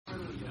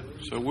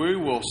So we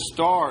will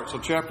start. So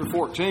chapter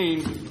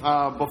 14.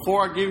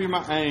 Before I give you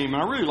my aim,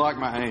 I really like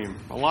my aim.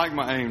 I like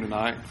my aim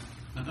tonight.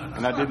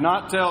 And I did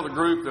not tell the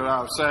group that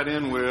I sat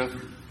in with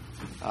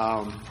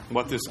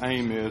what this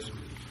aim is.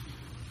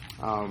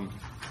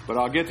 But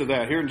I'll get to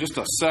that here in just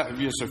a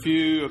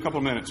couple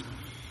of minutes.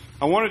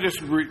 I want to just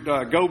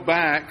go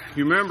back.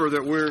 You remember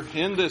that we're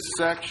in this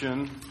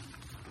section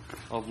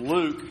of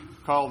Luke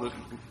called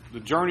the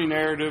journey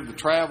narrative, the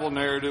travel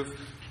narrative.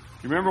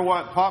 You remember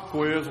what pop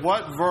quiz?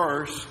 What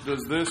verse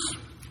does this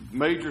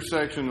major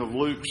section of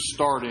Luke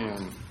start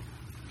in?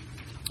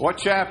 What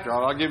chapter?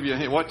 I'll give you a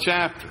hint. What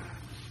chapter?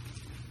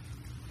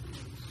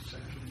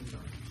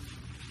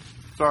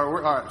 Sorry. All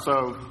right.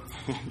 So,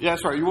 yeah,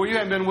 sorry. Well, you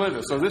haven't been with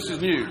us, so this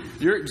is new.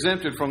 You're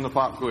exempted from the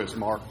pop quiz,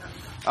 Mark.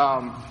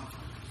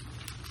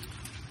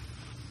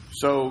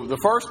 So the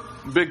first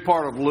big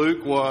part of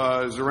Luke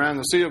was around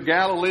the Sea of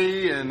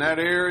Galilee and that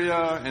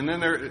area, and then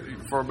there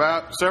for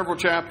about several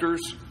chapters.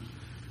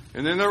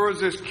 And then there was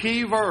this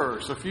key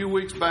verse a few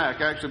weeks back,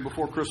 actually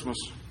before Christmas.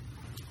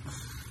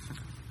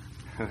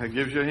 That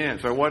gives you a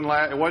hint. So it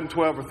wasn't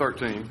 12 or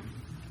 13. It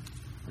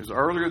was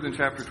earlier than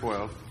chapter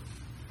 12.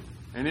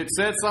 And it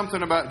said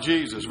something about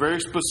Jesus, very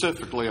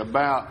specifically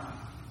about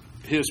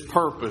His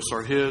purpose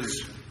or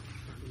His...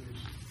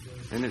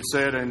 And it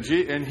said, and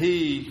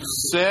He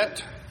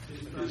set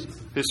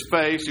His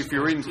face, if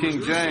you're reading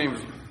King James,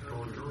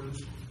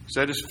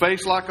 set His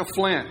face like a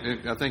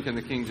flint, I think in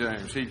the King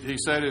James. He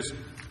said His...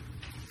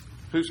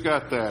 Who's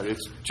got that?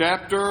 It's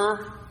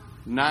chapter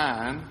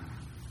 9,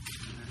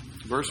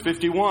 verse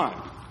 51.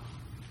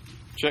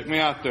 Check me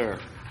out there.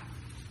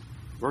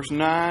 Verse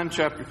 9,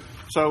 chapter...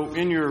 So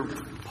in your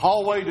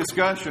hallway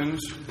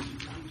discussions,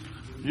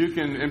 you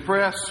can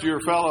impress your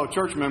fellow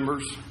church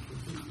members.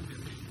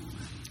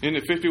 Isn't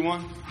it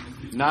 51?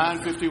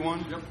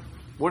 9:51? Yep.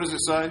 What does it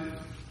say?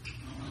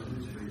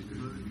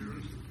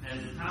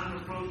 As the time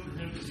approached for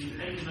Him to be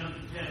taken up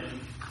to heaven,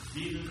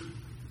 Jesus...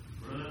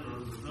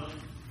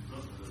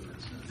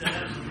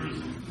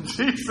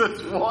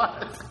 Jesus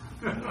what?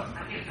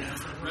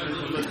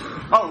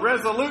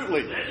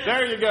 Resolutely.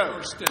 There you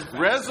go.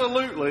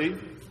 Resolutely.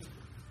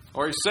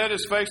 Or He set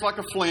His face like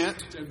a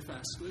flint.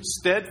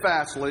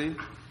 Steadfastly.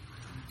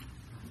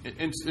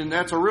 And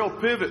that's a real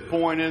pivot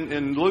point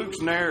in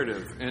Luke's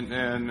narrative.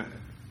 And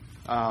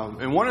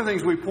one of the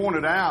things we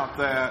pointed out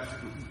that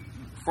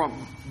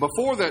from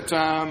before that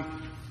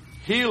time,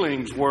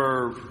 healings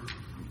were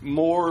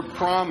more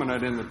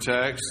prominent in the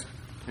text.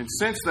 And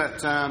since that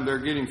time, they're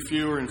getting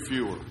fewer and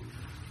fewer.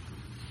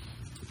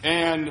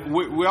 And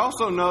we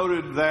also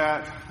noted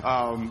that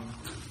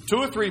 2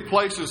 or 3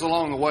 places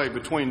along the way,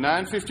 between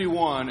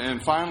 9:51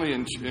 and finally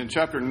in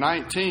chapter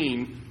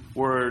 19,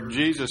 where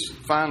Jesus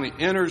finally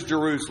enters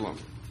Jerusalem,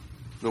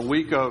 the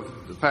week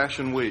of the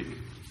Passion Week,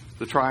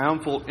 the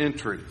triumphal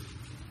entry,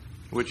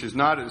 which is it's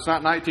not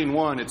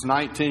 19:1, it's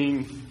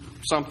 19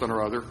 something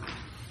or other.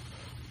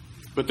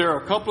 But there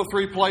are a couple of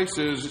 3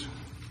 places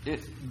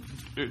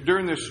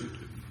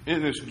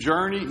in this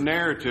journey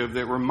narrative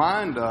that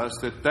remind us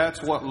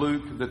that's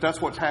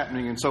what's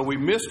happening. And so we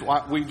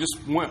just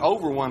went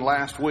over one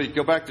last week.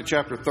 Go back to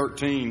chapter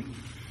 13,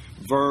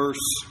 verse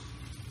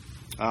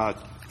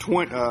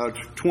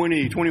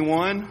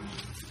 21.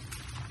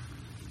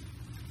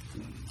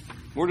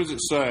 Where does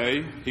it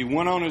say? He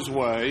went on His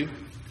way.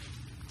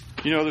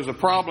 You know, there's a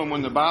problem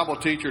when the Bible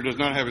teacher does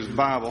not have his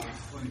Bible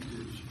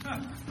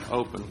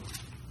open.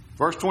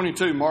 Verse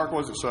 22, Mark,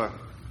 what does it say?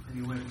 And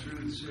He went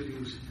through the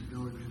cities and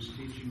villages,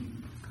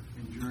 teaching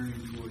and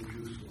journeying toward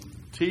Jerusalem.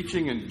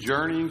 Teaching and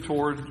journeying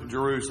toward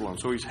Jerusalem.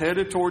 So He's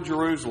headed toward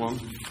Jerusalem.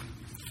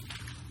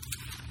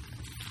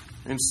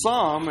 And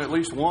some, at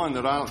least one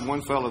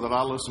fellow that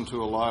I listen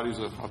to a lot,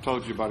 I've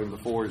told you about him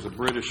before, he's a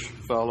British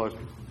fellow,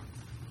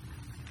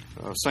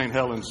 St.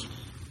 Helens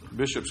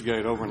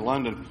Bishopsgate over in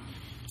London.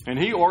 And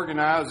he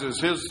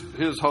organizes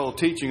his whole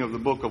teaching of the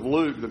book of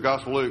Luke, the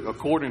Gospel of Luke,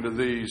 according to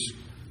this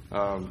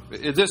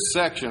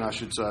section, I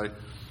should say.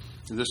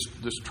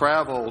 This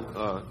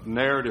travel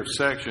narrative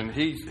section,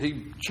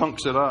 he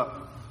chunks it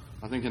up,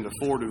 I think, into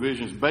 4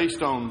 divisions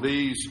based on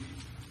these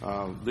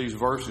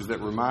verses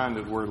that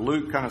reminded, where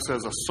Luke kind of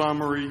says a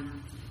summary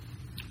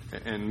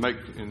and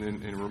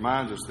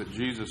reminds us that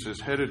Jesus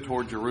is headed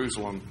toward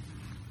Jerusalem.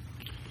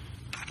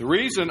 The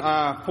reason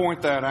I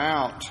point that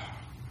out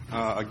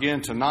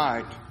again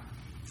tonight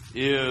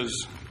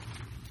is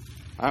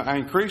I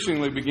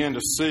increasingly begin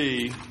to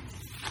see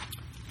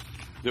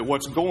that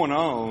what's going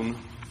on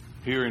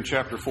here in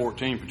chapter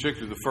 14,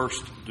 particularly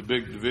the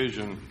big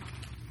division,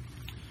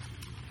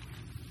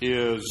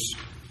 is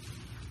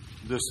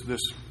this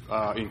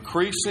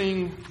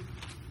increasing.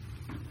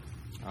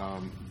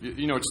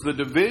 It's the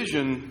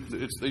division.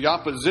 It's the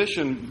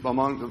opposition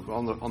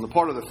on the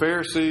part of the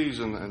Pharisees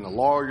and the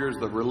lawyers,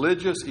 the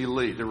religious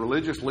elite, the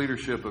religious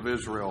leadership of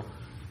Israel,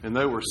 and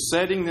they were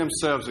setting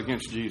themselves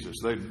against Jesus.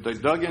 They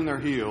dug in their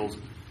heels,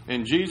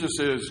 and Jesus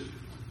is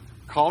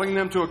calling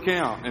them to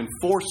account and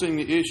forcing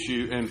the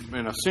issue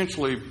and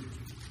essentially,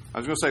 I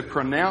was going to say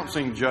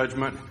pronouncing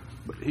judgment,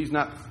 but he's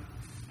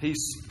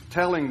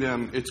telling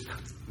them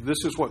this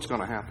is what's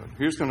going to happen.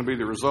 Here's going to be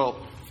the result.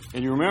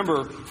 And you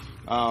remember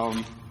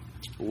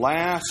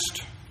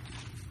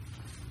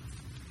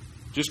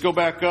just go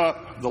back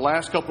up the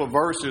last couple of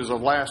verses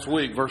of last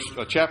week,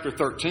 chapter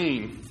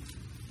 13.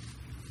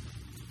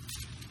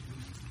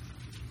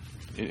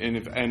 And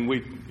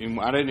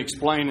I didn't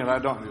explain it. I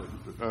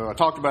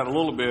talked about it a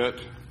little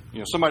bit.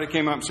 Somebody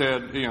came up and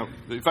said,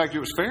 in fact, it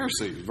was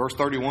Pharisees, verse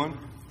 31.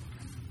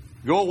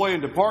 Go away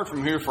and depart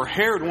from here, for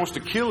Herod wants to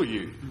kill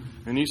you.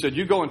 And he said,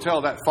 you go and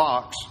tell that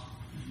fox,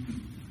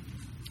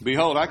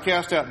 behold, I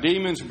cast out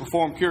demons and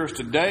perform cures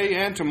today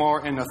and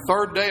tomorrow, and the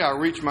third day I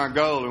reach my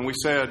goal. And we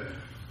said,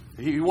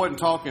 he wasn't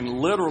talking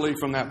literally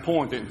from that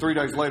point that 3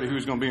 days later he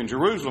was going to be in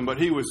Jerusalem, but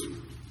he was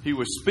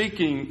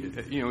speaking,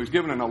 he's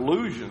giving an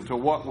allusion to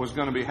what was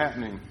going to be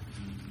happening.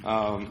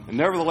 And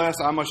nevertheless,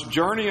 I must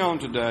journey on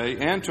today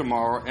and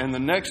tomorrow and the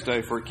next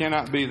day, for it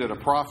cannot be that a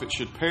prophet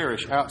should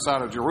perish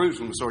outside of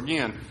Jerusalem. So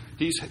again,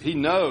 he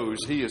knows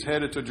he is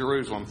headed to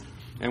Jerusalem.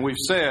 And we've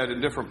said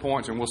at different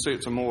points, and we'll see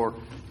it some more,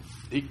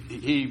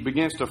 he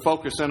begins to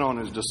focus in on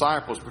his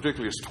disciples,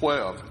 particularly his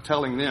 12,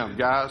 telling them,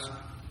 guys,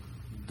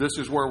 this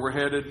is where we're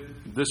headed.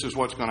 This is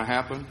what's going to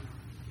happen.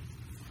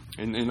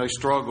 And they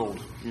struggled,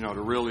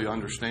 to really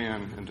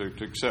understand and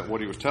to accept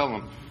what he was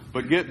telling them.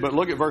 But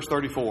look at verse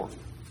 34.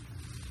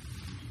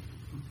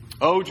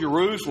 O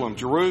Jerusalem,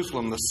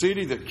 Jerusalem, the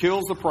city that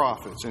kills the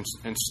prophets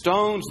and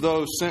stones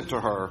those sent to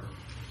her.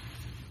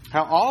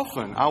 How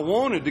often I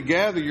wanted to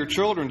gather your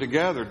children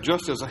together,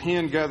 just as a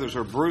hen gathers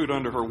her brood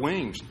under her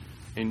wings,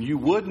 and you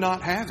would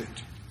not have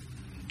it.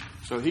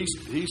 So he's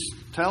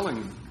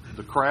telling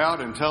the crowd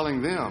and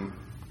telling them,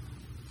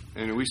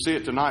 and we see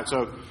it tonight.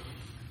 So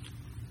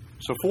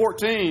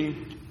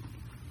 14,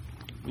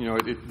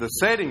 the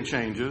setting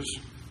changes,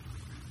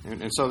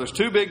 and so there's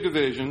two big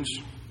divisions.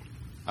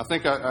 I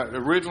think I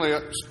originally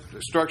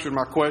structured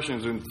my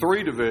questions in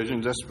 3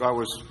 divisions. I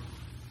was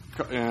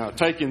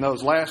taking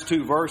those last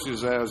 2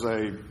 verses as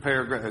a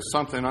paragraph, as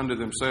something unto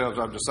themselves.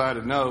 I've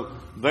decided, no,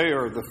 they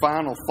are the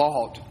final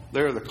thought.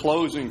 They are the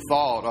closing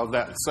thought of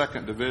that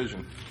second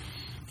division.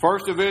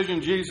 First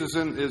division, Jesus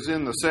is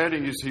in the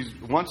setting. He's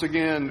once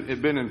again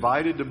had been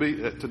invited to be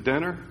to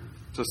dinner,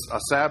 to a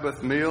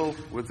Sabbath meal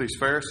with these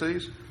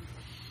Pharisees.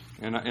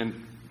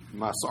 And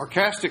my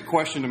sarcastic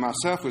question to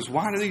myself is,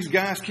 why do these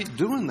guys keep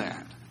doing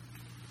that?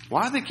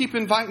 Why do they keep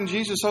inviting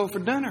Jesus over for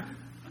dinner?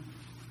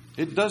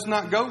 It does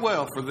not go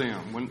well for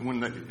them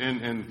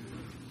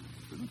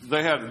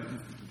they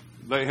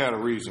had a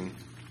reason.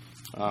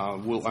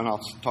 And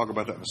I'll talk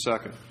about that in a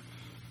second.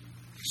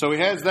 So he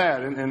has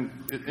that, and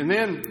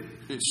then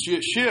it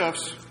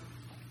shifts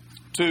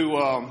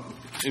to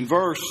in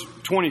verse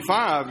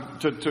 25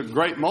 to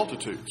great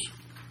multitudes.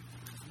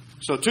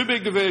 So 2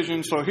 big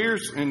divisions. So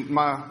here's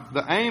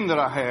the aim that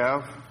I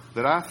have,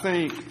 that I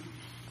think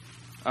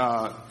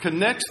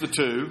connects the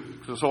two.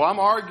 So I'm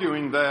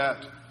arguing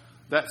that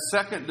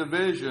second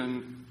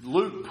division,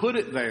 Luke put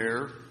it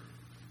there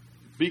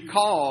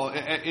because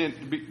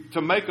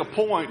to make a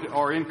point,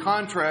 or in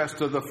contrast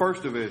to the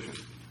first division.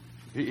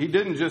 He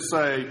didn't just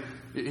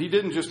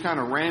kind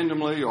of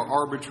randomly or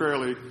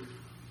arbitrarily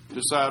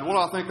decide, well,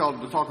 I think I'll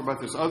talk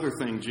about this other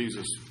thing,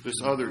 Jesus, this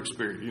other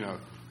experience,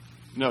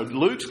 No,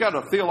 Luke's got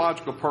a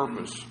theological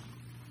purpose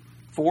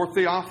for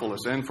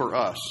Theophilus and for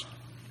us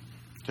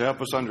to help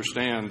us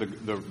understand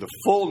the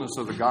fullness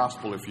of the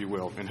gospel, if you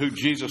will, and who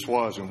Jesus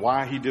was and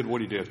why he did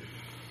what he did.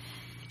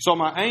 So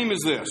my aim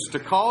is this, to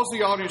cause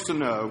the audience to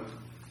know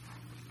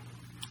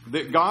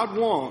that God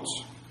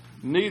wants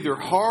neither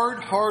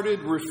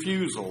hard-hearted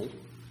refusal,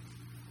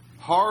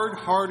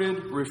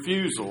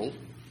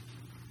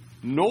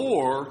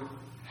 nor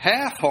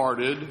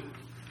half-hearted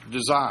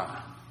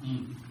desire.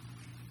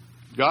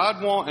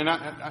 God wants, and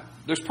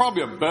there's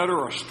probably a better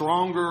or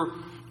stronger,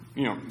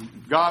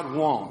 God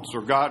wants,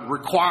 or God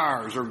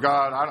requires, or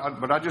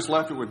but I just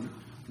left it with,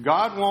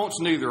 God wants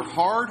neither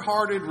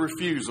hard-hearted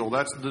refusal,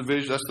 that's the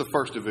division, that's the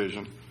first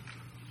division,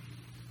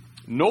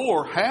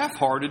 nor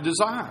half-hearted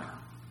desire.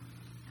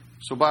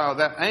 So by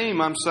that aim,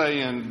 I'm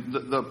saying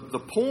the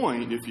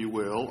point, if you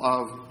will,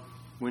 of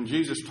when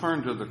Jesus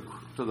turned to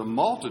the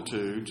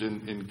multitudes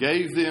and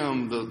gave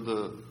them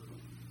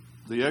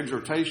the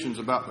exhortations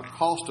about the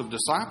cost of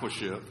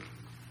discipleship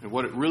and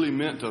what it really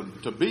meant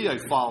to be a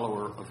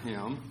follower of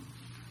him,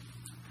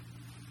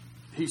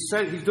 he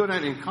said he's doing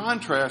that in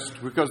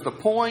contrast, because the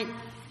point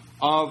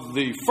of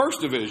the first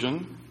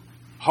division,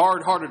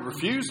 hard-hearted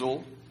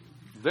refusal,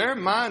 their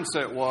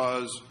mindset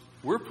was,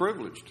 we're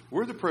privileged.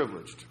 We're the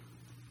privileged.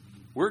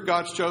 We're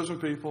God's chosen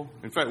people.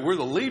 In fact, we're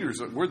the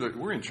leaders.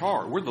 We're in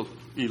charge. We're the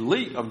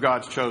elite of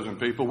God's chosen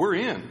people. We're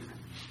in.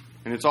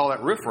 And it's all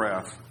that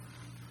riffraff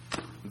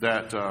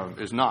that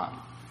is not.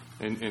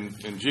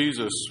 And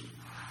Jesus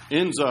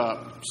ends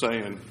up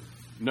saying,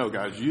 no,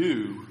 guys,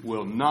 you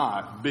will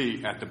not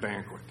be at the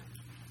banquet.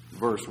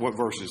 What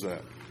verse is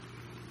that?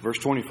 Verse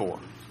 24.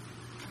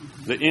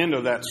 The end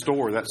of that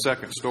story, that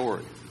second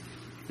story.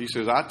 He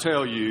says, I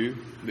tell you,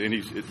 and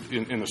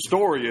in the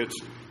story, it's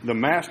the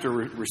master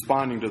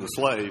responding to the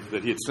slave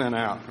that he had sent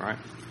out, right?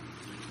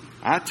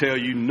 I tell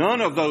you,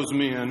 none of those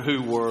men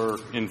who were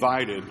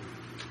invited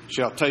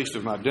shall taste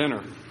of my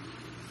dinner.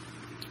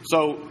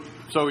 So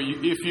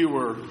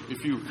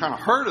if you kind of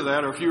heard of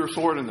that, or if you were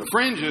sort of in the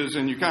fringes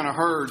and you kind of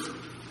heard,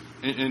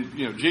 and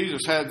you know,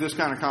 Jesus had this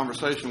kind of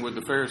conversation with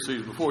the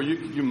Pharisees before,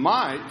 you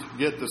might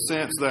get the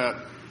sense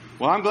that,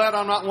 well, I'm glad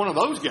I'm not one of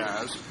those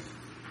guys,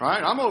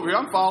 right? I'm over here,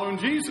 I'm following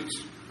Jesus.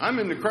 I'm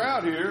in the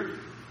crowd here,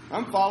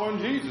 I'm following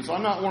Jesus.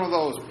 I'm not one of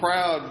those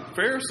proud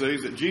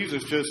Pharisees that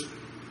Jesus just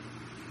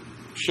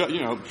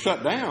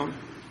shut down.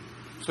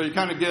 So you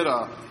kind of get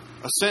a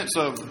sense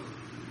of,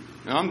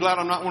 I'm glad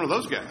I'm not one of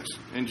those guys.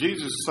 And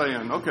Jesus is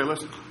saying, okay,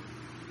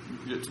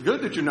 it's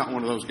good that you're not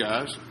one of those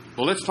guys,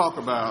 but let's talk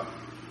about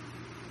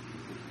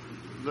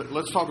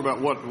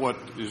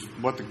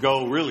what the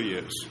goal really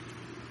is.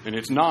 And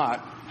it's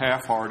not a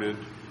half-hearted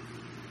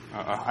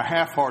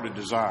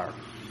desire.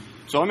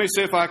 So let me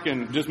see if I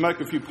can just make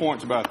a few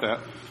points about that.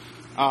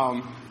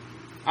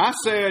 I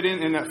said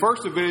in that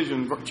first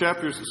division,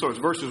 chapters, so it's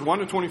verses 1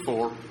 to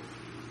 24,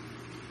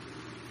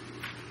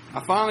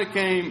 I finally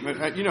came,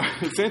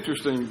 it's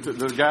interesting, to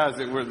the guys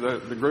that were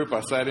the group I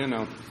sat in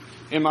on.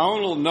 In my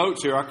own little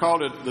notes here, I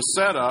called it the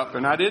setup,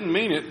 and I didn't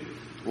mean it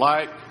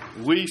like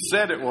we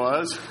said it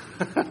was.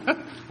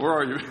 Where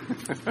are you?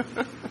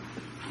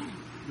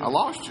 I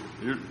lost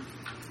you.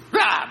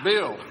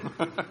 Bill.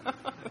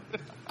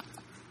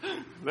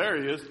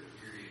 There he is.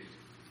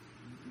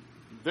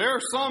 There are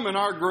some in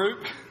our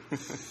group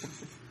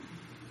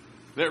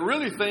that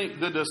really think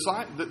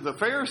the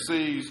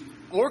Pharisees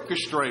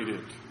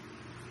orchestrated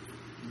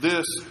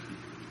this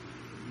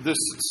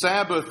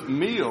Sabbath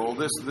meal,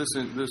 this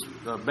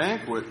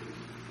banquet,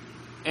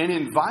 and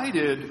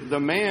invited the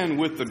man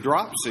with the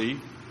dropsy,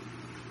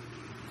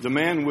 the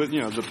man with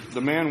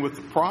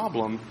the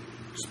problem,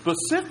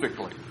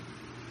 specifically.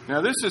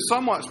 Now, this is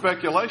somewhat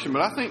speculation,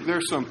 but I think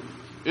there's some.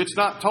 It's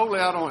not totally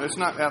it's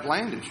not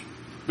outlandish,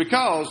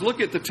 because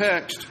look at the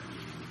text,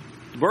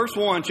 verse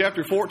 1,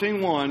 chapter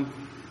 14:1.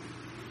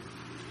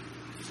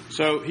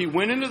 So he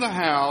went into the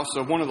house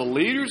of one of the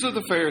leaders of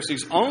the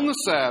Pharisees on the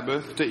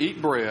Sabbath to eat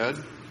bread,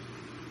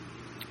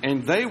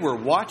 and they were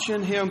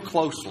watching him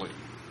closely.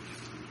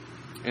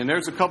 And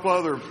there's a couple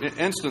other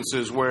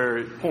instances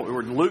where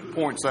Luke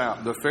points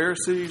out the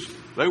Pharisees,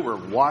 they were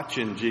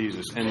watching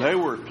Jesus, and they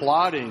were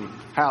plotting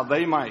how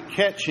they might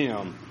catch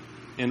him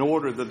in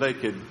order that they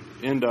could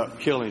end up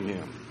killing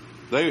him.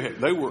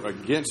 They were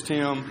against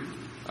him,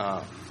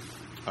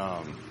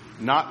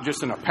 not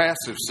just in a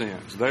passive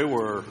sense. They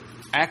were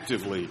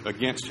actively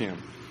against him.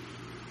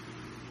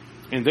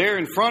 And there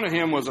in front of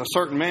him was a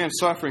certain man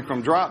suffering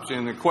from dropsy,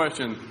 and the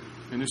question,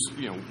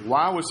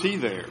 why was he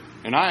there?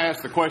 And I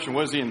asked the question,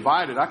 was he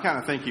invited? I kind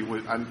of think he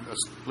was. At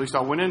least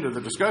I went into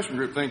the discussion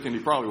group thinking he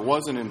probably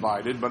wasn't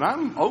invited, but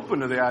I'm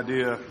open to the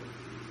idea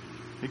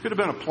he could have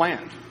been a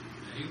plant.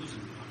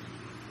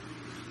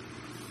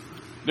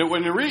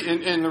 And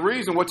the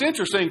reason, what's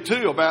interesting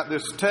too about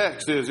this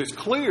text is it's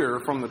clear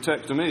from the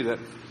text to me that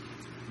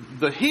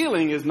the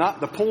healing is not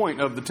the point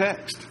of the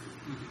text.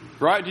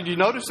 Right? Did you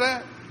notice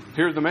that?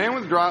 Here's the man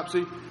with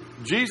dropsy.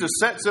 Jesus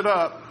sets it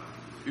up.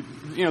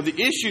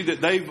 The issue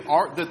that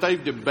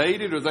they've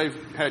debated or they've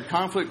had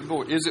conflict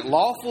before, is it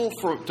lawful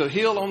to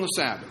heal on the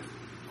Sabbath?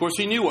 Of course,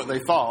 he knew what they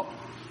thought.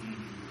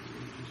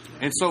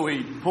 And so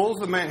he pulls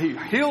the man, he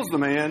heals the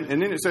man,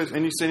 and then it says,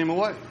 and he sent him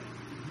away.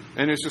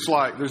 And it's just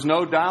like, there's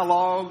no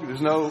dialogue,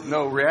 there's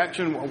no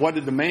reaction. What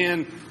did the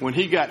man, when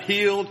he got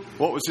healed,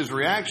 what was his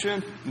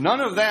reaction? None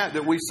of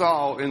that we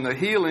saw in the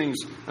healings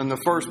in the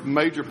first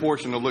major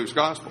portion of Luke's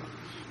gospel.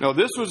 No,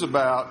 this was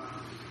about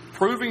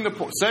forcing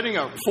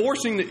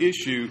the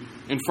issue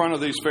in front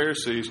of these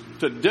Pharisees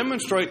to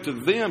demonstrate to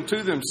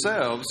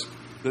themselves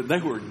that they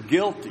were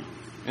guilty.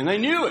 And they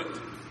knew it.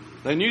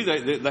 They knew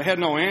they had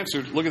no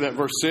answer. Look at that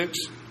verse 6.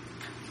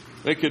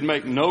 They could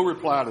make no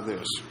reply to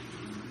this.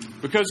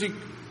 Because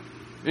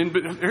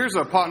here's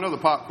another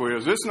pop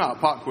quiz. This is not a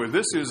pop quiz.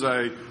 This is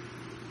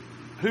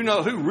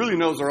who really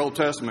knows our Old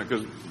Testament,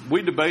 because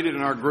we debated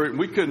in our group and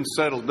we couldn't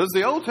settle. Does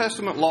the Old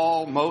Testament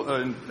law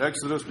in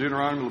Exodus,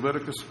 Deuteronomy,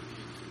 Leviticus,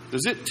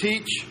 does it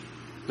teach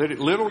that it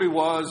literally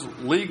was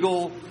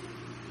legal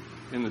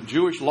in the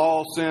Jewish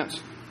law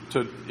sense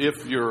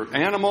if your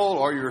animal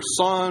or your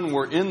son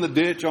were in the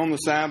ditch on the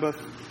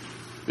Sabbath,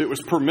 it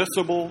was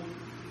permissible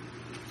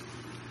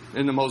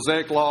in the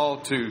Mosaic law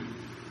to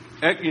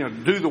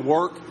do the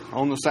work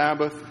on the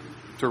Sabbath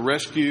to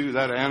rescue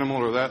that animal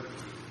or that?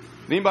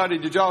 Anybody,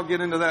 did y'all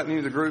get into that in any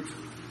of the groups?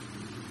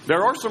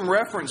 There are some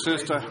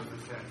references to...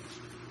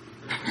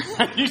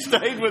 You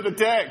stayed with the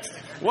text.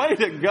 Way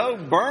to go,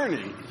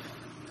 Bernie.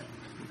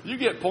 You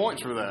get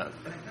points for that.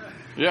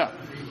 Yeah.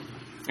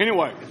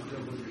 Anyway.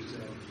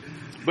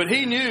 But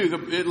he knew,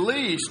 that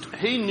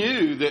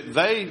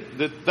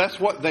that's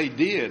what they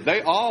did.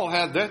 They all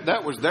had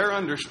that was their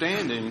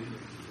understanding,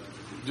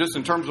 just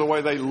in terms of the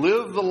way they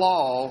lived the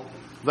law.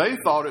 They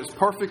thought it's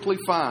perfectly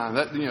fine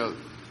that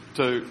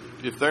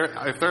if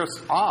their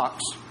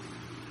ox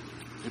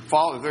if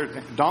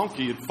their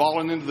donkey had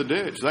fallen into the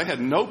ditch, they had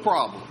no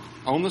problem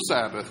on the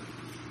Sabbath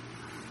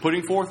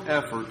putting forth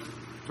effort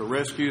to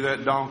rescue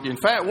that donkey. In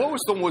fact,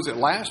 was it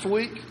last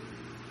week?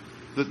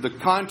 The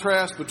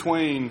contrast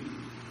between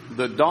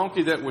the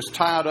donkey that was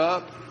tied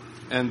up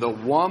and the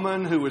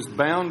woman who was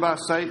bound by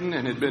Satan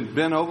and had been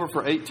bent over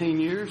for 18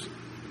 years.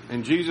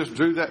 And Jesus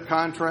drew that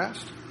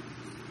contrast.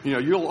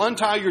 You'll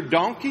untie your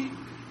donkey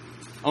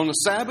on the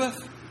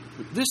Sabbath.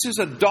 This is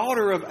a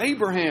daughter of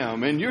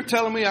Abraham, and you're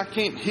telling me I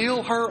can't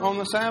heal her on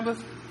the Sabbath?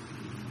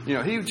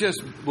 He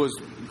just was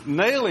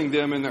nailing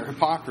them in their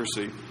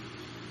hypocrisy. We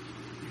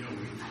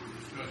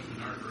discussed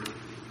in our group,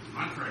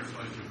 my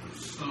translation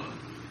was son,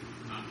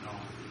 not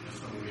donkey.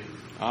 S-O-N.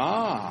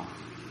 Ah.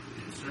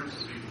 And several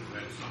people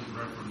had some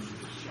reference to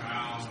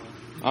child.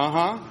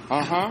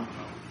 Uh-huh.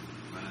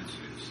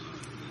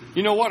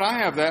 You know what? I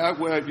have that.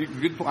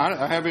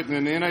 I have it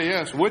in the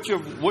NAS. Which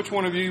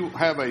one of you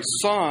have a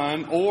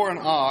son or an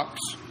ox?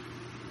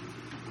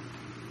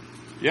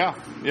 Yeah.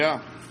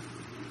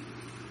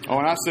 Oh,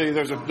 and I see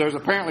there's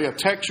apparently a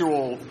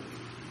textual,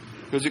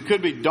 because it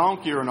could be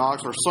donkey or an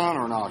ox or son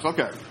or an ox.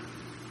 Okay.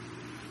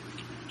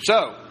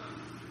 So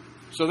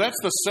that's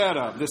the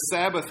setup, the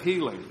Sabbath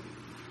healing.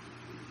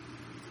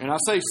 And I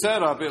say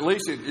setup, at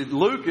least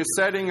Luke is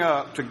setting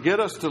up to get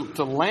us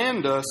to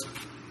land us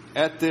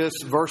at this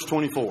verse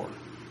 24.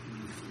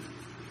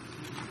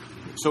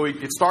 So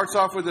it starts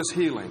off with this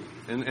healing,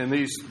 and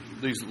these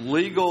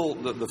legal,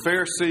 the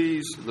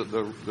Pharisees,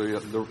 the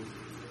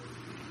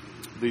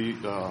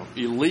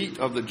elite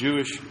of the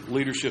Jewish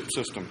leadership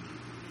system.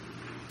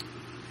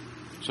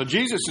 So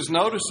Jesus is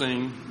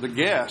noticing the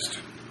guest.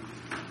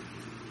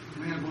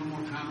 Can we have one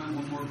more comment,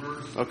 one more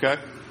verse? Okay.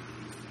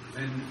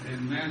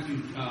 In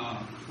Matthew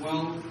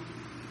 12,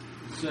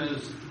 it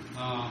says,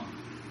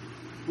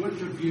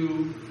 which of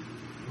you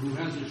who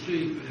has a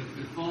sheep, if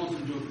it falls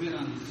into a pit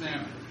on the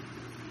Sabbath,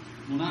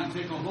 will not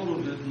take a hold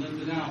of it and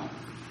lift it out?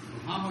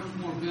 But how much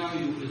more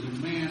value is a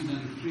man than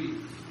a sheep?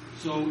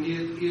 So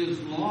it is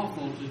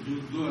lawful to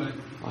do good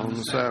on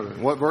the Sabbath.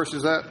 What verse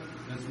is that?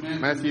 That's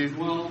Matthew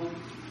 12,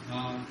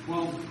 11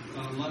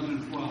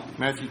 and 12.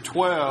 Matthew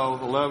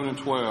 12, 11 and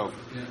 12.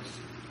 Yes.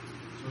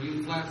 So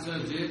he flat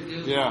says it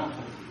is Yeah.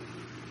 lawful.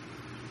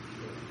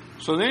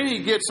 So then he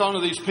gets onto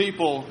these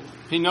people.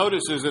 He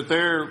notices that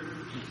they're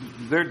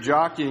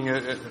jockeying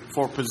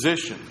for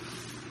position.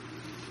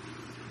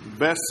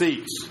 Best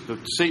seats, the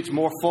seats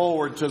more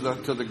forward to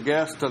the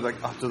guest, to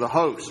the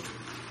host.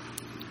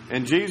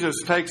 And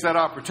Jesus takes that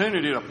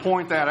opportunity to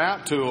point that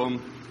out to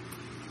them,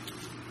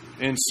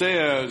 and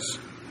says,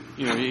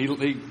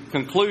 he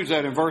concludes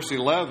that in verse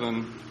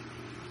 11.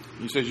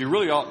 He says you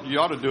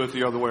ought to do it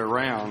the other way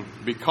around,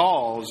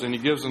 because, and he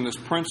gives them this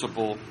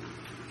principle: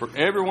 for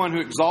everyone who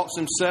exalts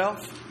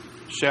himself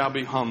shall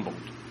be humbled,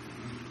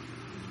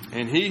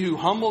 and he who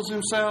humbles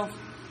himself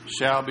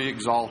shall be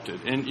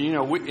exalted. And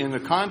in the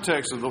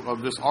context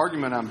of this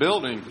argument I'm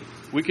building,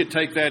 we could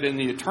take that in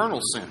the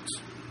eternal sense.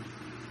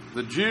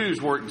 The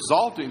Jews were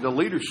exalting the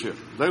leadership;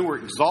 they were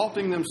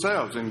exalting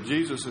themselves, and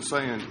Jesus is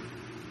saying,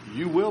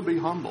 "You will be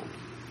humbled,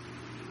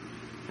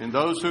 and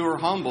those who are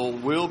humble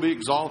will be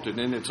exalted."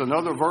 And it's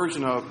another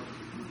version of,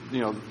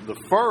 the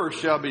first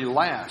shall be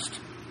last,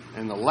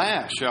 and the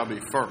last shall be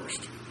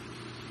first.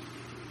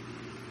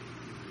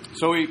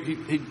 So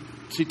he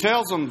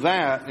tells them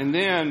that, and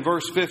then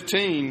verse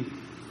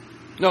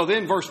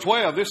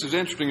 12, this is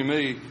interesting to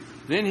me.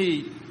 Then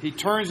he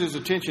turns his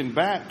attention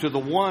back to the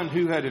one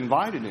who had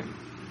invited him.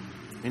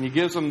 And he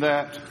gives them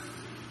that,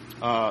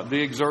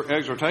 the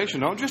exhortation.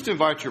 Don't just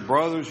invite your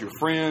brothers, your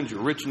friends, your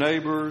rich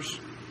neighbors,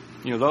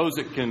 those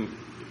that can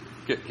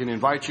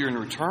invite you in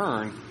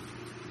return.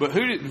 But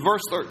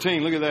verse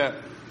 13, look at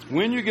that.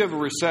 When you give a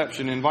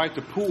reception, invite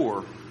the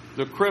poor,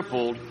 the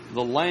crippled,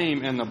 the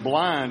lame, and the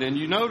blind. And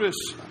you notice,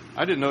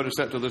 I didn't notice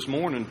that till this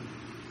morning,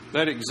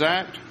 that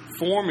exact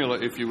formula,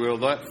 if you will,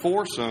 that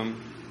foursome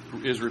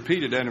is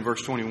repeated in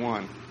verse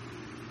 21.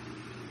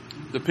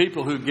 The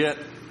people who get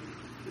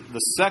the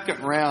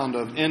second round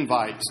of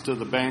invites to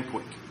the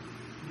banquet.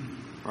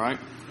 Right?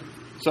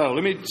 So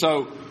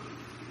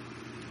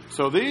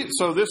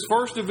this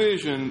first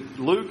division,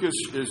 Luke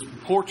is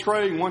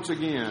portraying once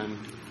again,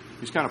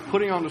 he's kind of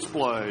putting on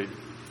display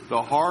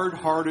the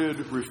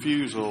hard-hearted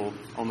refusal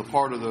on the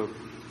part of the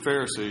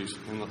Pharisees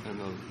and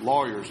the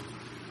lawyers,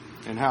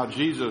 and how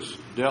Jesus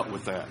dealt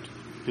with that,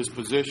 his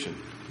position.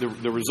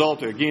 The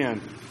result,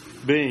 again,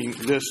 being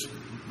this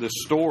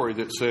story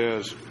that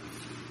says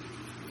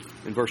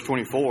in verse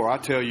 24, I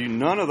tell you,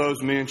 none of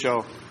those men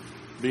shall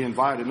be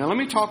invited. Now let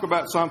me talk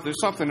about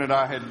something that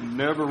I had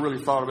never really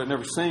thought about,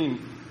 never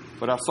seen,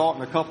 but I saw it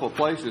in a couple of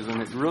places,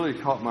 and it really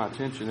caught my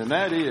attention. And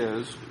that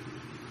is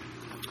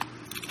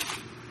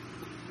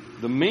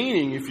the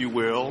meaning, if you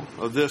will,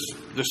 of this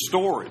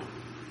story.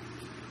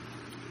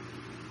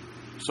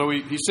 So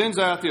he sends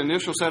out the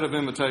initial set of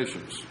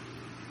invitations.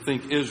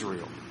 Think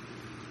Israel.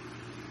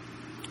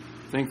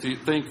 Think the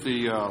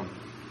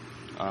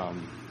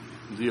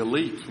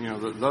elite.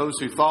 Those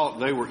who thought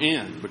they were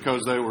in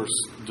because they were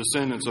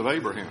descendants of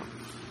Abraham.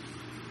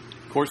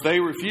 Of course, they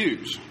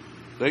refuse.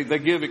 They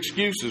give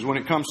excuses when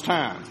it comes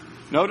time.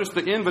 Notice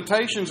the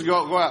invitations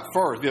go out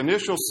first. The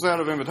initial set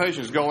of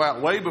invitations go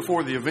out way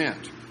before the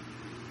event.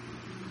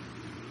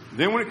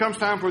 Then when it comes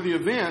time for the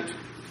event,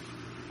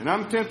 and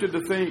I'm tempted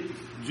to think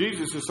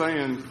Jesus is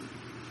saying,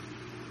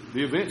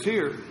 the event's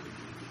here.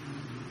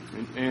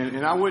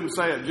 And I wouldn't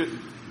say it.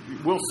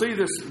 We'll see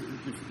this,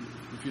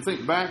 if you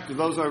think back to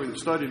those of you that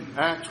studied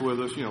Acts with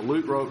us,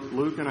 Luke wrote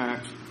Luke and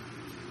Acts.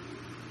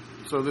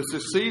 So this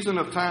season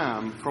of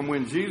time from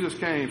when Jesus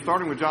came,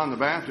 starting with John the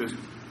Baptist,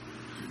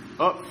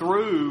 up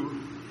through,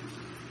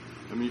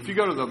 if you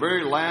go to the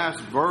very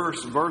last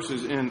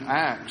verses in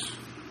Acts,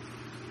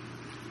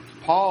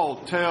 Paul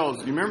tells,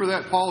 you remember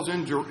that? Paul's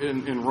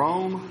in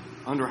Rome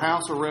under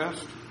house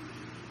arrest.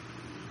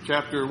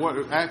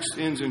 Acts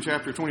ends in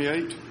chapter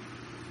 28.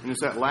 And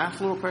it's that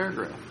last little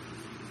paragraph.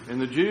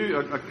 And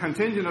a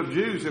contingent of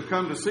Jews have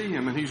come to see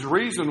him, and he's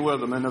reasoned with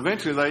them, and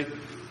eventually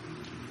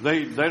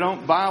they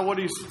don't buy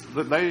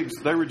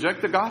they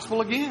reject the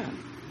gospel again.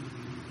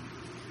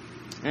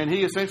 And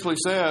he essentially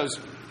says,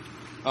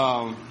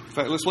 in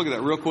fact, let's look at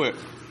that real quick,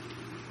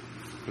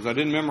 because I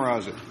didn't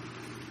memorize it.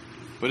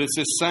 But it's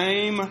this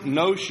same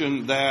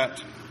notion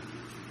that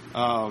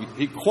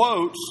he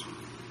quotes.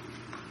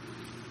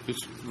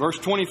 It's verse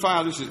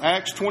 25. This is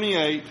Acts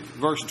 28,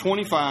 verse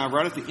 25,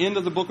 right at the end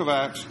of the book of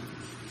Acts.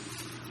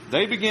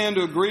 They began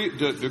to agree.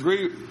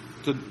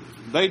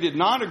 They did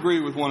not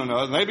agree with one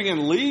another. They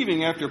began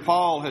leaving after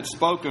Paul had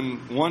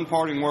spoken one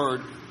parting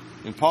word.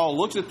 And Paul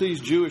looks at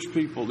these Jewish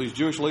people, these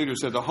Jewish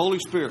leaders, said, the Holy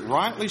Spirit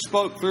rightly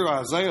spoke through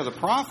Isaiah the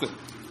prophet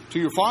to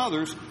your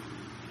fathers,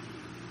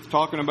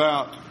 talking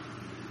about,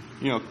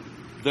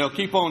 they'll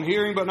keep on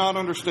hearing but not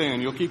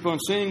understand. You'll keep on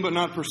seeing but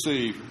not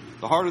perceive.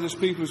 The heart of this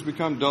people has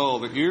become dull.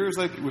 The ears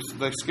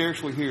they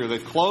scarcely hear.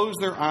 They've closed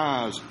their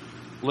eyes,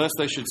 lest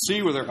they should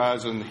see with their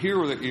eyes and hear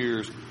with their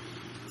ears.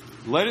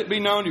 Let it be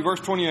known to you,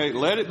 verse 28,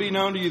 let it be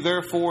known to you,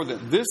 therefore,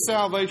 that this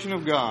salvation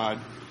of God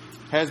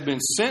has been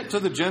sent to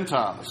the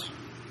Gentiles,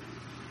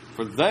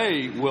 for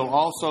they will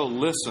also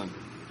listen.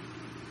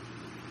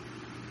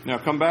 Now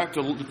come back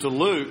to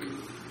Luke.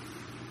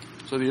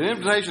 So the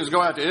invitations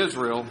go out to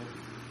Israel.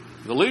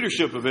 The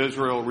leadership of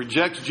Israel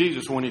rejects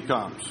Jesus when he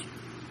comes.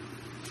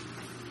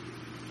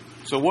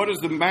 So what does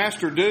the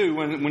master do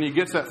when he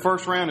gets that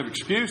first round of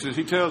excuses?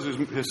 He tells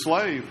his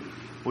slave,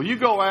 well, you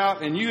go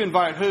out and you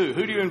invite who?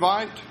 Who do you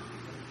invite?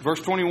 Verse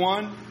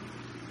 21.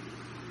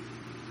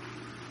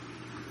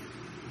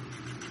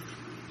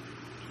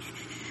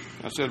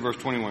 I said verse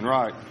 21,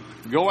 right.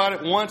 Go out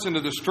at once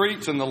into the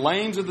streets and the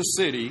lanes of the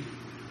city.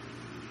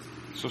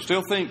 So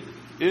still think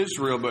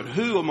Israel, but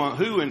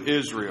who in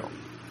Israel?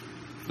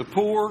 The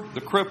poor,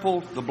 the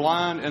crippled, the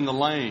blind, and the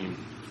lame.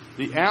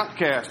 The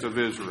outcast of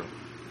Israel.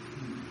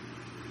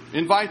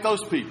 Invite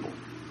those people.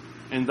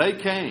 And they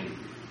came.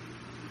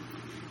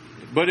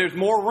 But there's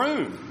more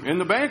room in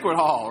the banquet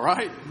hall,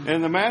 right?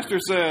 And the master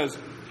says,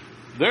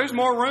 there's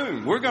more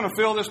room. We're going to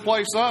fill this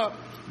place up.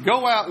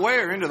 Go out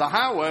where? Into the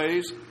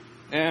highways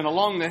and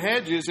along the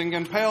hedges and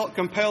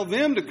compel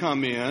them to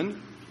come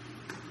in.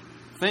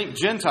 Think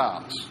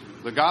Gentiles.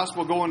 The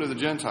gospel going to the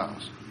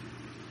Gentiles.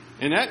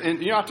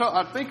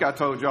 I think I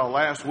told y'all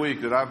last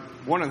week that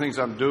one of the things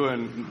I'm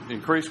doing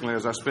increasingly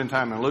as I spend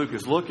time in Luke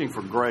is looking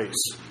for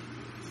grace.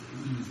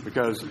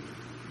 Because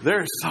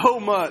there's so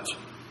much,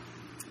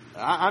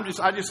 I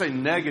just say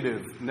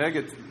negative,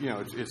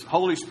 it's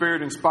Holy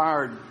Spirit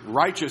inspired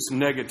righteous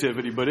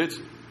negativity, but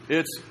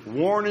it's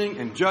warning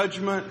and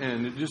judgment,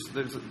 and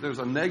there's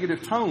a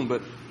negative tone.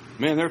 But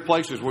man, there are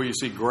places where you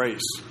see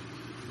grace,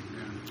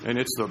 and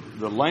it's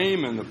the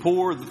lame and the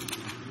poor.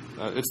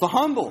 It's the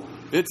humble.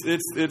 It's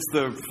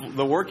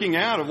the working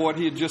out of what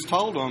he had just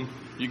told them.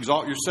 You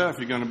exalt yourself,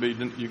 you're going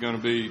to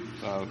be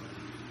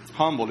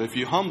humbled. If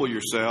you humble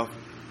yourself,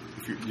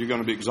 you're going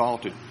to be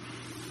exalted.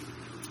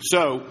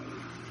 So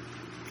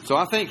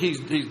I think he's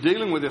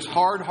dealing with this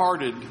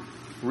hard-hearted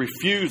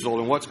refusal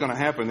and what's going to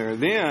happen there.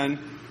 Then,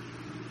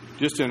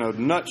 just in a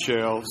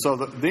nutshell,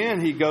 then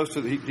he goes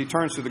he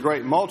turns to the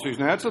great multitudes.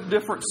 Now that's a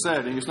different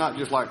setting. It's not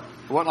just it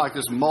wasn't like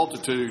this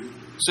multitude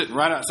sitting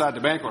right outside the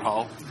banquet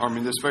hall.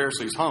 This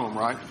Pharisee's home,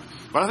 right?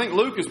 But I think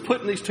Luke is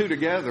putting these two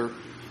together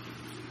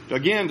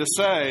again to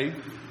say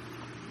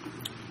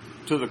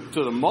to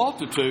the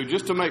multitude,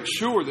 just to make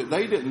sure that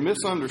they didn't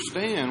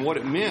misunderstand what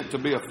it meant to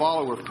be a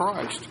follower of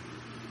Christ.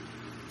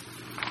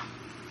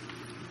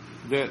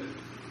 That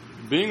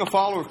being a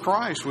follower of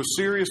Christ was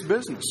serious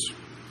business.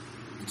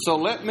 So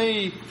let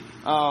me,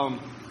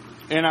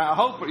 and I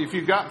hope if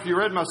you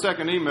read my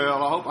second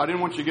email, I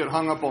didn't want you to get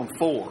hung up on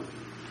 4.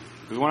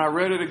 Because when I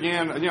read it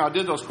again, I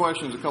did those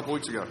questions a couple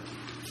weeks ago.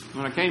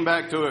 When I came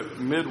back to it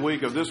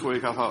midweek of this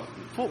week, I thought,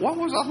 what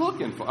was I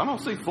looking for? I don't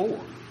see 4.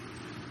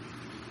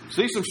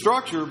 See some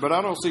structure, but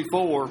I don't see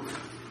 4.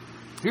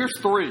 Here's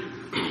 3.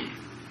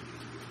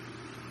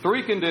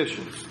 3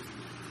 conditions.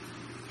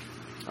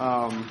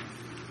 And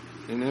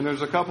then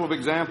there's a couple of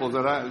examples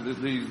that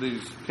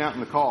these counting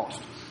the cost.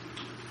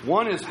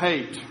 One is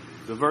hate,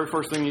 the very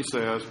first thing he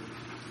says.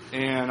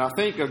 And I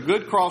think a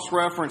good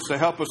cross-reference to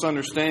help us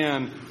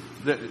understand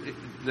that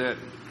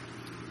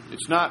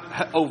it's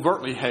not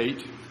overtly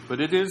hate, But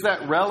it is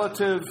that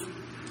relative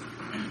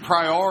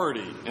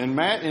priority. And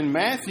in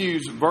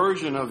Matthew's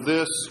version of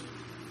this,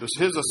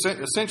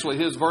 essentially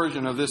his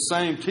version of this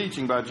same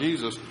teaching by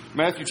Jesus,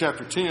 Matthew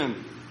chapter 10,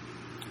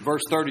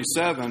 verse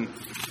 37.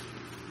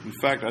 In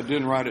fact, I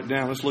didn't write it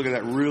down. Let's look at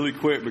that really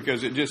quick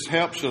because it just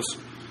helps us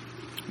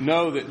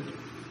know that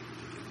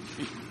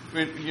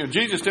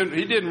Jesus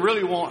didn't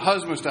really want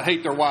husbands to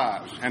hate their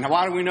wives. And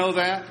why do we know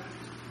that?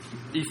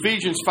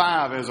 Ephesians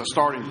 5 as a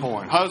starting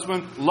point.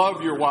 Husband,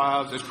 love your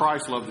wives as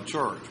Christ loved the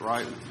church,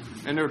 right?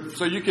 And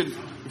so you can,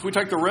 if we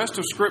take the rest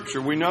of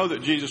Scripture, we know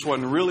that Jesus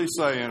wasn't literally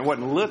saying,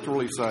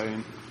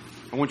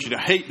 I want you to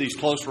hate these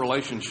close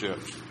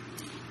relationships.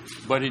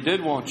 But He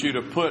did want you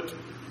to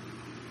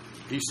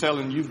He's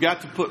telling you, you've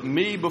got to put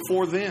me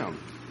before them.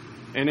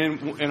 And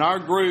in our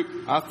group,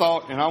 I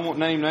thought, and I won't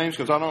name names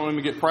because I don't want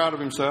him to get proud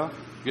of himself,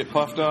 get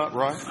puffed up,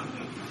 right?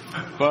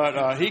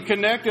 But he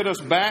connected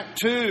us back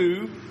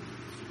to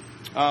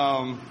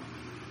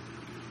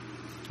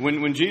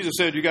when Jesus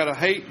said you got to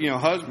hate,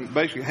 husband,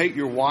 basically hate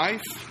your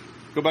wife.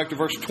 Go back to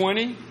verse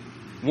 20.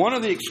 One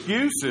of the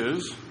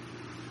excuses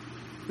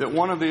that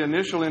one of the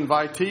initial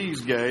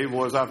invitees gave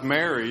was, I've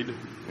married,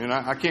 and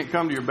I can't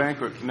come to your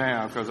banquet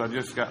now because I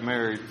just got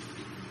married.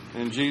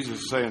 And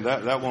Jesus is saying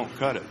that won't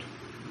cut it.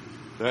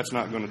 That's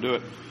not going to do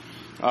it.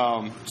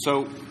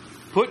 So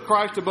put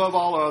Christ above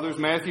all others.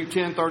 Matthew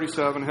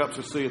 10:37 helps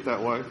us see it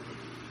that way.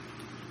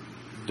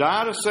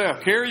 Die to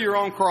self. Carry your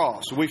own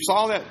cross. We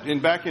saw that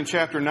back in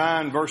chapter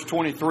 9, verse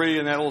 23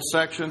 in that little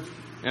section.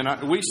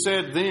 And we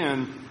said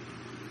then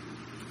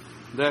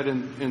that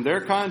in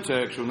their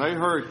context, when they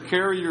heard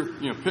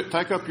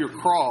take up your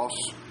cross,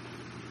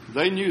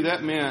 they knew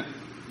that meant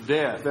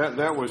death.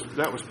 That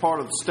was part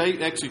of state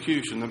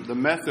execution, the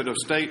method of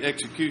state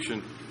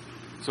execution.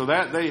 So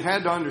that they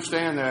had to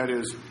understand that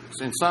is,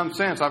 in some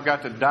sense, I've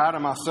got to die to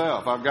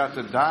myself. I've got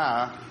to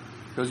die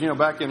because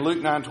back in Luke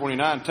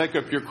 9:29, take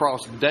up your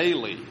cross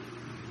daily.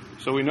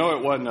 So we know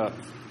it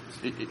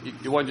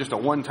wasn't just a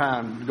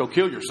one-time go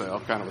kill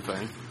yourself kind of a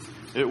thing.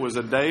 It was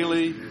a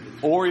daily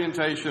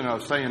orientation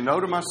of saying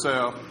no to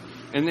myself.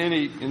 And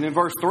then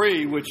verse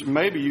 3, which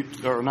maybe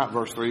or not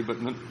verse 3, but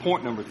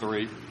point number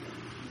 3,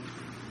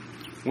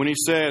 when he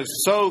says,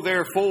 so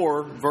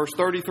therefore, verse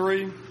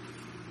 33,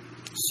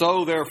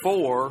 so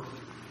therefore,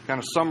 kind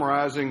of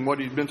summarizing what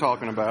he's been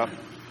talking about,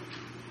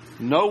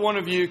 no one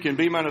of you can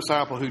be my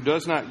disciple who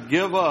does not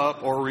give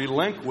up or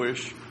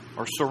relinquish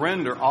or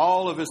surrender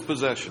all of his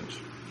possessions.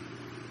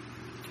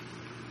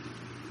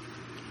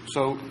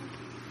 So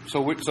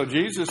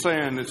Jesus is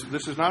saying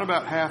this is not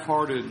about a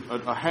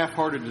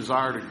half-hearted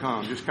desire to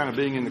come, just kind of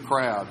being in the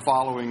crowd,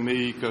 following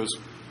me because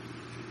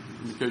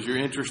you're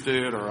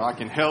interested, or I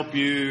can help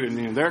you, and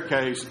in their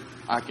case,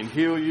 I can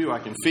heal you, I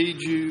can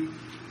feed you,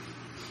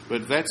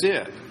 but that's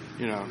it.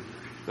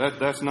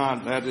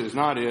 That is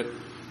not it.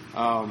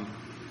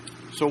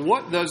 So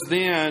what does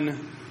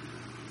then,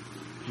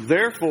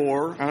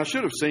 therefore, and I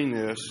should have seen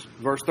this,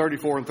 verse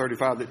 34 and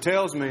 35, that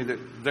tells me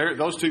that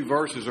those two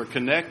verses are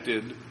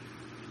connected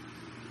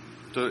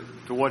to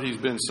what he's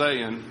been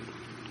saying.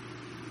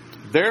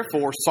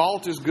 Therefore,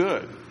 salt is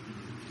good.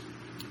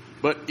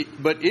 But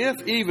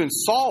if even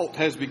salt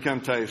has become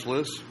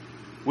tasteless,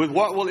 with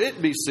what will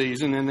it be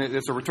seasoned? And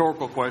it's a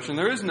rhetorical question.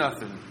 There is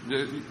nothing.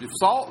 If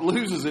salt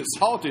loses its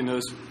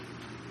saltiness,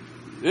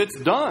 it's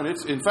done.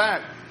 In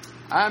fact,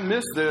 I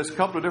missed this. A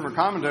couple of different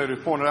commentators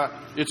pointed out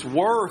it's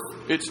worse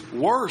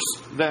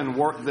than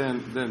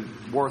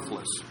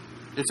worthless.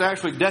 It's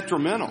actually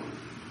detrimental.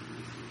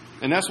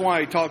 And that's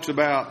why he talks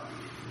about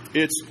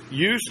it's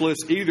useless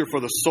either for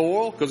the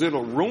soil, because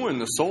it'll ruin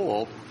the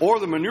soil, or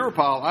the manure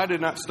pile. I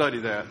did not study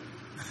that.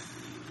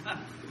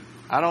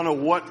 I don't know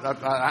what.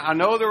 I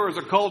know there was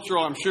a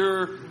cultural, I'm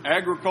sure,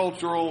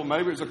 agricultural,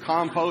 maybe it's a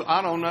compost.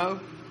 I don't know.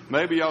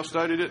 Maybe y'all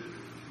studied it.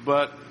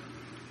 But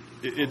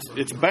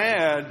it's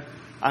bad.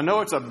 I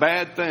know it's a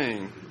bad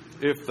thing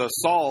if the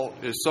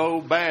salt is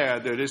so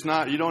bad that it's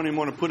not, you don't even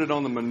want to put it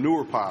on the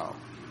manure pile.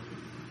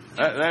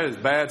 That is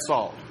bad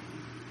salt.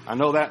 I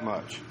know that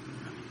much.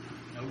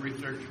 No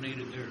research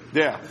needed there.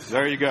 Yeah,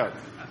 there you go.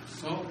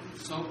 Salt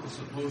was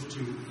supposed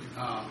to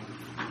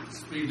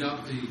speed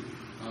up the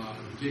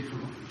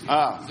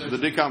decomposition. The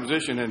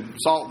decomposition, and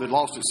salt that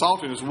lost its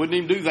saltiness wouldn't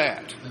even do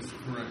that. That's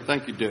correct.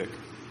 Thank you, Dick.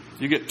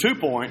 You get 2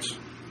 points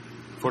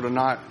for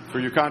tonight for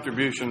your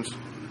contributions.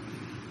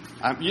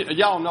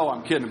 Y'all know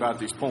I'm kidding about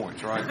these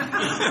points, right?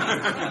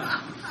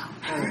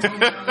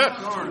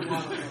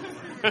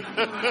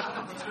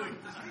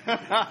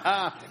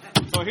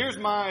 So here's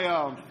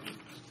my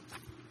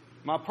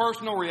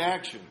personal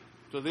reaction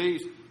to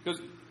these,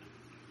 because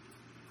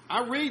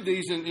I read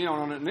these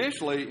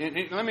initially,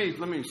 and let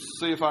me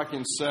see if I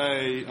can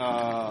say.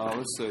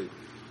 Let's see.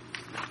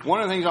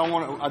 One of the things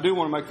I do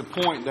want to make the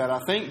point that I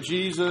think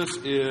Jesus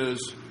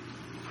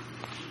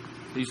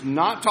he's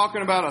not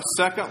talking about a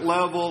second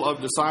level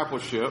of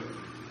discipleship.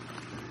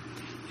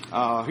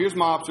 Here's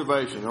my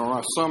observation, or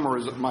my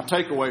summary, my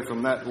takeaway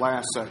from that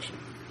last section.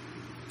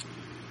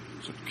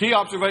 So, key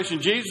observation: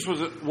 Jesus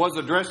was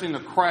addressing the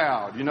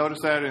crowd. You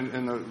notice that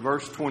in the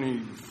verse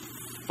 24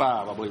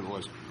 5, I believe it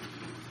was.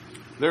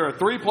 There are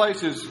 3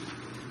 places.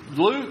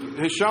 Luke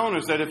has shown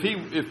us that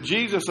if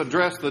Jesus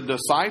addressed the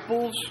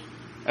disciples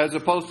as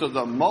opposed to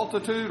the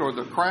multitude or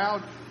the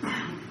crowd,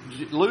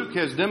 Luke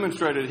has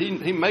demonstrated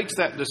he makes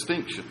that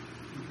distinction.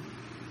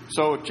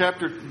 So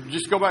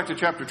just go back to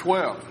chapter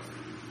 12.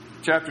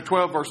 Chapter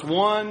 12, verse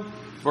 1,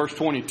 verse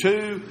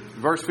 22,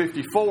 verse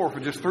 54 for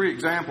just 3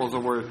 examples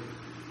of where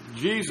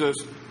Jesus,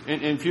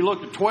 and if you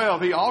look at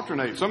 12, he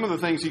alternates. Some of the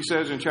things he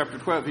says in chapter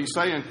 12, he's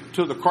saying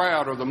to the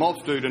crowd or the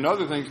multitude and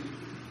other things,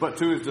 but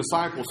to his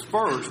disciples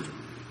first.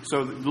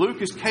 So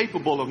Luke is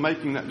capable of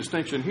making that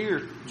distinction.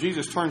 Here,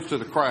 Jesus turns to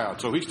the crowd.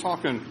 So he's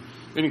talking,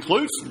 it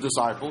includes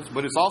disciples,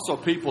 but it's also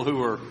people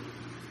who are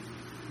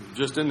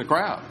just in the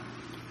crowd.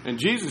 And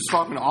Jesus is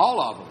talking to all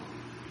of them.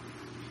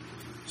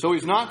 So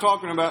he's not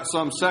talking about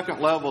some second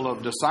level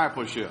of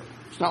discipleship.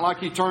 It's not like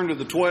he turned to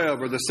the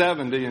 12 or the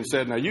 70 and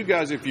said, now you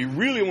guys, if you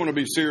really want to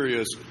be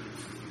serious,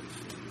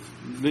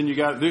 then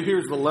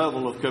here's the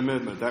level of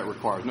commitment that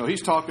requires. No,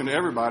 he's talking to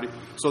everybody.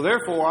 So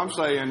therefore, I'm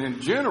saying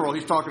in general,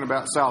 he's talking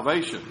about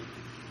salvation.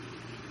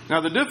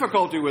 Now, the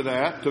difficulty with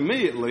that, to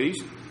me at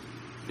least,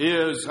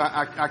 is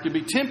I could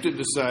be tempted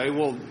to say,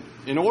 well,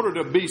 in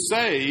order to be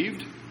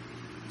saved,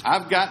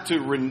 I've got to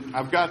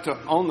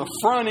on the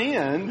front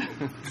end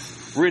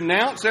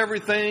renounce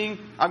everything.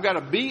 I've got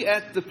to be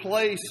at the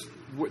place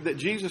that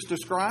Jesus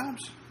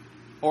describes,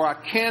 or I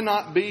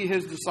cannot be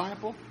his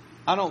disciple.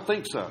 I don't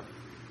think so.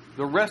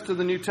 The rest of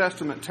the New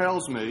Testament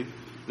tells me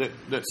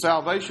that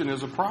salvation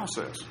is a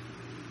process.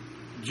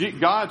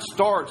 God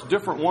starts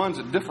different ones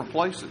at different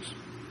places.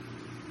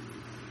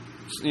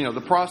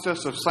 The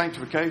process of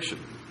sanctification.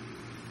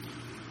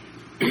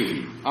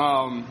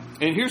 And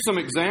here's some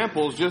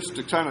examples just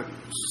to kind of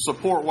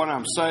support what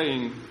I'm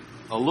saying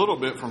a little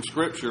bit from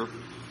Scripture.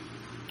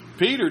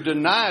 Peter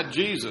denied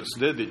Jesus,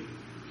 did he?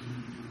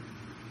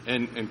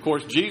 And of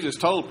course, Jesus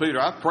told Peter,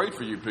 I prayed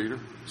for you, Peter.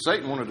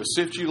 Satan wanted to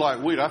sift you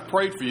like wheat. I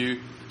prayed for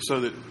you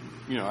so that,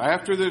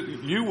 after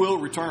you will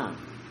return.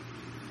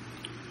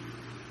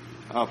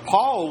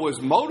 Paul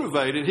was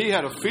motivated. He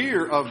had a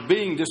fear of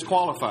being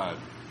disqualified.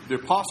 The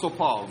Apostle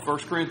Paul, 1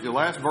 Corinthians, the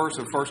last verse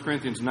of 1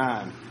 Corinthians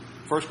 9.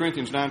 1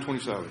 Corinthians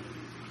 9:27.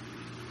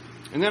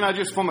 And then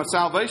from a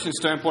salvation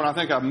standpoint, I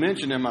think I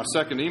mentioned in my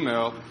second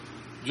email,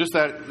 just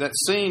that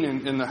scene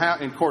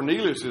in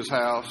Cornelius'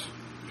 house.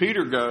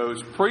 Peter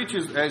goes,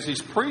 preaches, as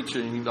he's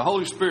preaching, the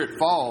Holy Spirit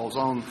falls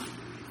on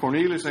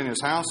Cornelius and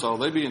his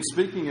household. They begin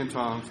speaking in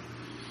tongues.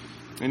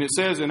 And it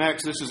says in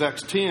this is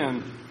Acts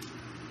 10,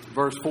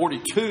 verse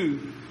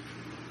 42,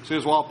 it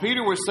says, while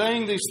Peter was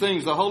saying these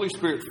things, the Holy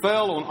Spirit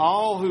fell on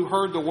all who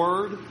heard the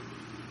word.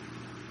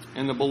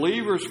 And the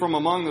believers from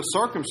among the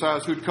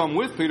circumcised who'd come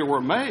with Peter were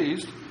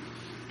amazed,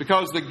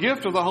 because the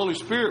gift of the Holy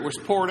Spirit was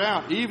poured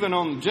out even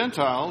on the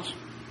Gentiles,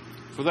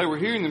 for they were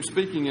hearing them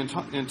speaking in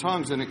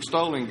tongues and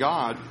extolling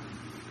God.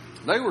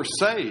 They were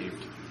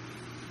saved.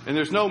 And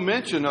there's no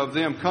mention of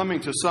them coming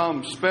to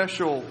some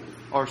special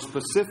or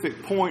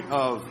specific point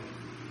of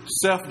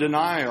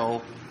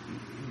self-denial,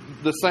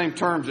 the same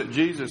terms that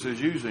Jesus is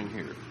using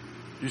here.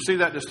 You see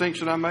that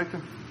distinction I'm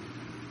making?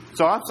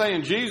 So I'm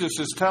saying Jesus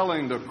is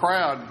telling the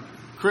crowd,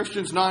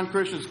 Christians,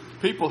 non-Christians,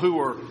 people who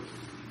are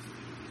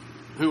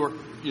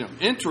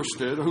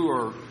interested,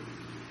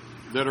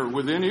 that are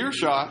within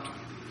earshot,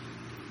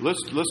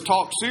 let's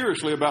talk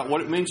seriously about what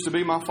it means to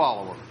be my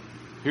follower.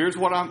 Here's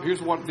what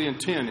the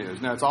intent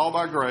is. Now, it's all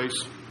by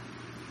grace.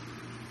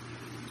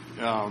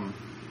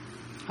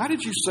 How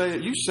did you say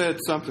it? You said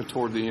something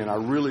toward the end. I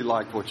really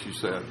liked what you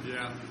said.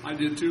 Yeah, I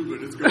did too,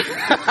 but it's good.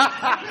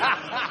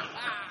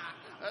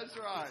 That's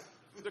right.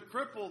 The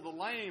cripple, the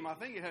lame, I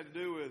think it had to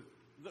do with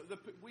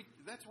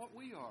that's what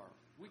we are.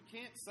 We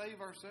can't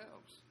save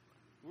ourselves.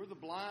 We're the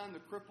blind, the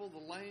cripple, the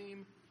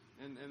lame,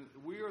 and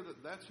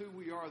that's who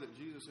we are, that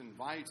Jesus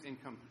invites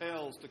and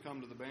compels to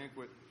come to the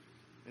banquet.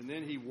 And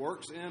then he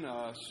works in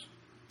us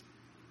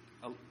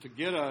to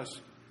get us,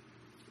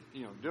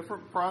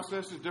 different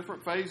processes,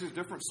 different phases,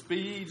 different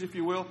speeds, if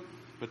you will.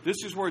 But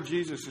this is where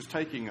Jesus is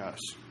taking us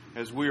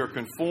as we are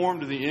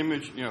conformed to the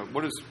image.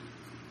 What does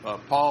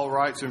Paul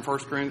writes in 1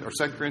 Corinthians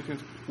or 2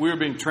 Corinthians? We are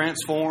being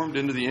transformed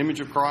into the image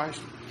of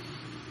Christ.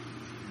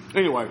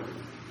 Anyway,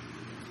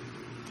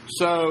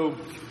 so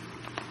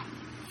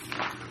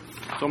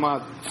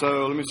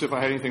let me see if I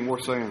had anything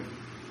worth saying.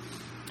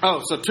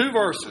 So 2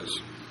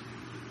 verses.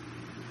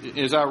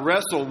 As I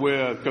wrestle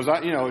with, because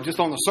just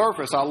on the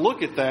surface, I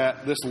look at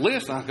this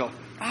list and I go,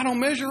 I don't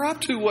measure up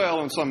too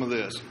well in some of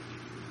this.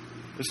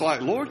 It's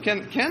like, Lord,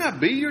 can I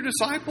be your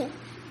disciple?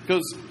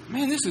 Because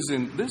man, this is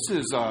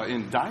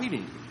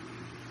indicting.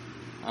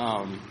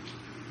 And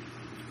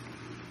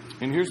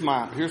here's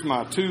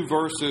my 2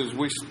 verses.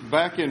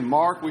 Back in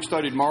Mark, we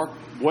studied Mark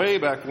way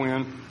back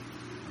when.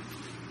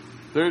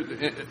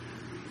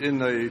 In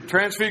the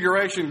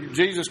transfiguration,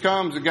 Jesus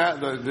comes.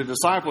 The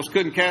disciples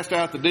couldn't cast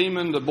out the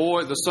demon. The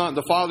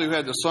father who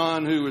had the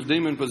son who was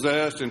demon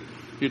possessed, and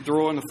he'd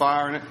throw in the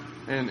fire.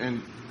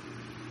 And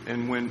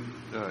when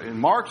in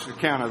Mark's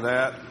account of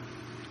that,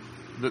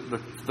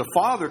 the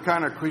father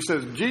kind of, he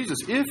says, Jesus,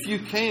 if you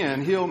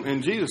can, heal.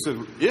 And Jesus says,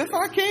 if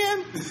I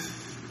can?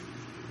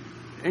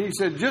 And he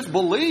said, just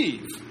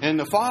believe. And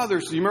the father,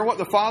 you remember what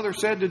the father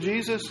said to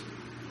Jesus?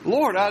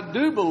 Lord, I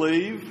do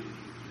believe.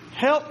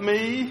 Help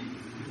me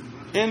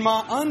in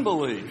my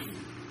unbelief.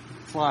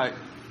 It's like,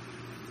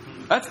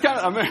 that's kind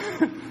of, I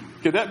mean,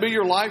 could that be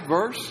your life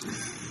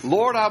verse?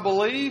 Lord, I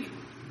believe.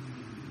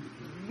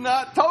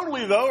 Not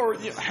totally though, or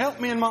help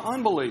me in my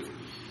unbelief.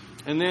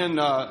 And then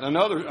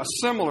a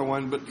similar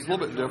one, but a little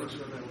bit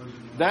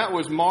different. That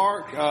was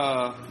Mark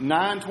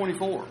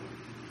 9:24.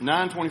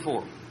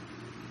 9:24.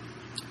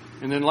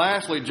 And then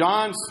lastly,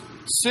 John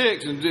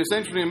 6. And it's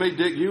interesting to me,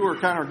 Dick, you were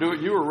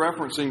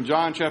referencing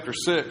John chapter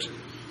 6.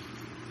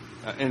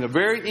 In the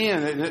very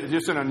end,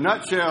 just in a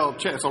nutshell,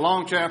 it's a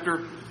long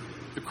chapter.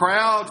 The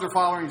crowds are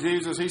following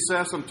Jesus. He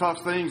says some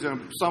tough things,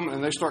 and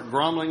they start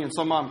grumbling, and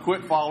some of them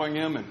quit following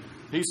him. And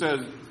he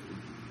says,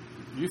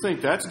 you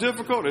think that's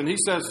difficult? And he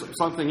says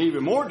something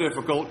even more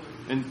difficult,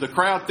 and the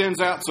crowd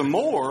thins out some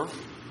more.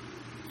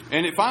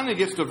 And it finally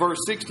gets to verse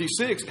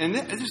 66. And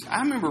I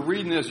remember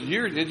reading this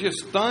years, it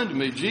just stunned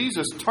me.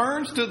 Jesus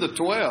turns to the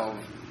 12,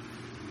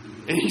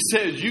 and he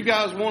says, you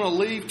guys want to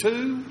leave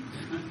too?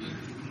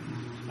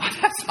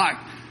 That's like...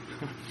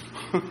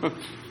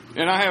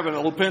 And I have a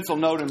little pencil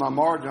note in my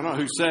margin. I don't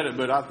know who said it,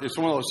 but it's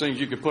one of those things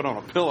you could put on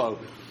a pillow.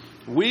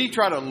 We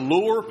try to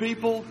lure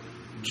people.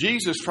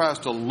 Jesus tries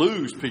to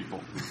lose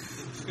people.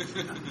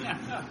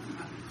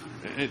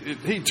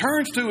 He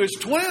turns to his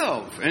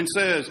 12 and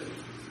says,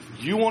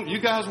 you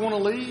guys want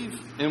to leave?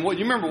 And what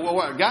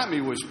got me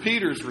was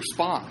Peter's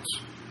response.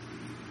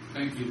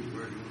 Thank you.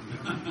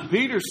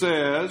 Peter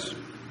says,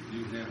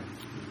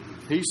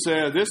 he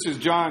said, this is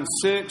John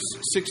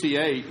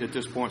 6:68 at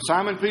this point.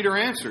 Simon Peter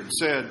answered,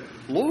 said,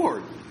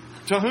 Lord,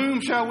 to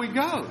whom shall we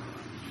go?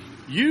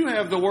 You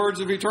have the words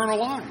of eternal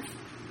life.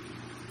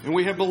 And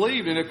we have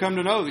believed and have come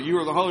to know that you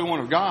are the Holy One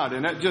of God.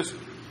 And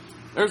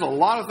there's a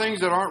lot of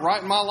things that aren't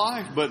right in my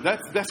life, but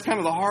that's kind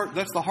of the heart,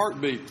 that's the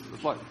heartbeat.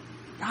 It's like,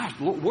 gosh,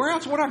 where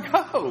else would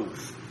I go?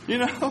 You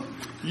know,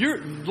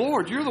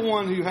 Lord, you're the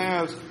one who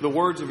has the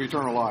words of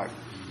eternal life.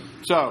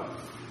 So,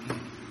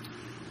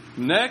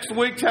 next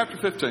week, chapter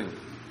 15.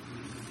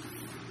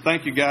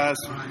 Thank you, guys.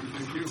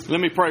 Thank you. Let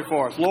me pray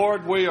for us.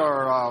 Lord, we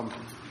love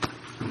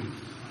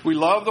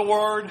the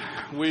Word.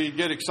 We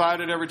get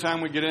excited every time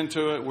we get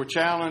into it. We're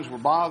challenged. We're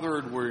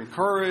bothered. We're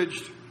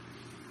encouraged.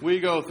 We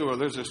go through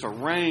there's just a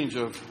range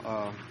of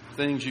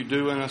things you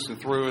do in us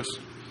and through us.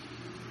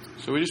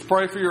 So we just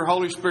pray for your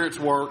Holy Spirit's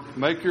work.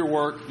 Make your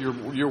work,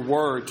 your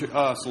Word to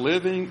us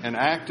living and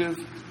active,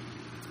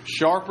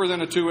 sharper than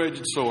a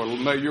two-edged sword.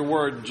 May your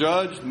Word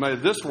judge, may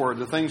this Word,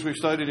 the things we've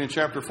studied in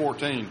chapter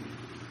 14,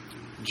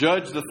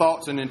 judge the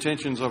thoughts and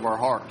intentions of our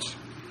hearts.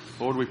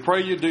 Lord, we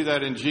pray you do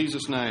that in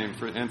Jesus' name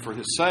and for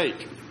His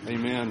sake.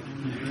 Amen.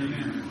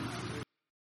 Amen.